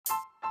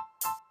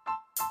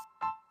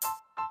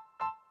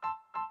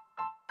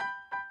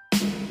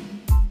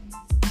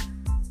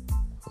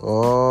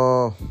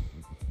Oh,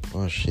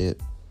 oh shit.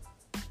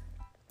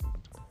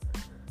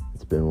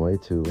 It's been way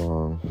too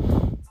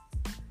long.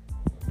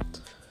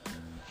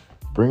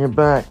 Bring it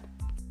back.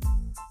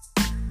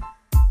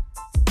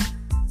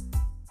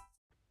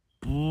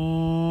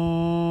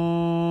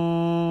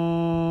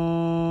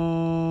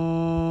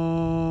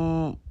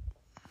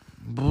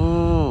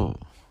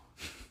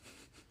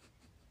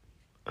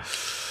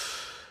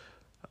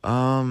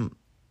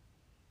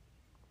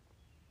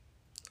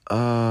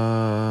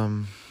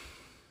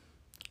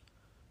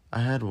 I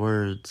had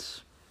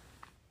words.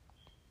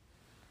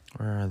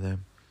 Where are they?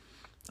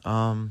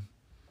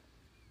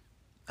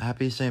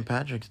 Happy St.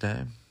 Patrick's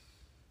Day.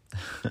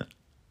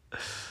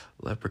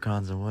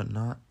 Leprechauns and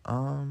whatnot.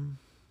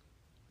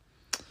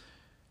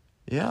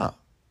 Yeah.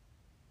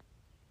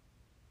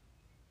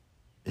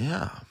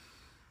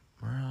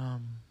 We're,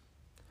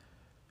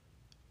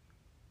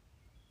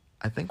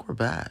 I think we're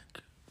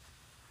back.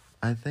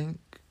 I think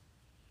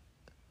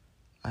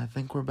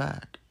we're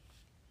back.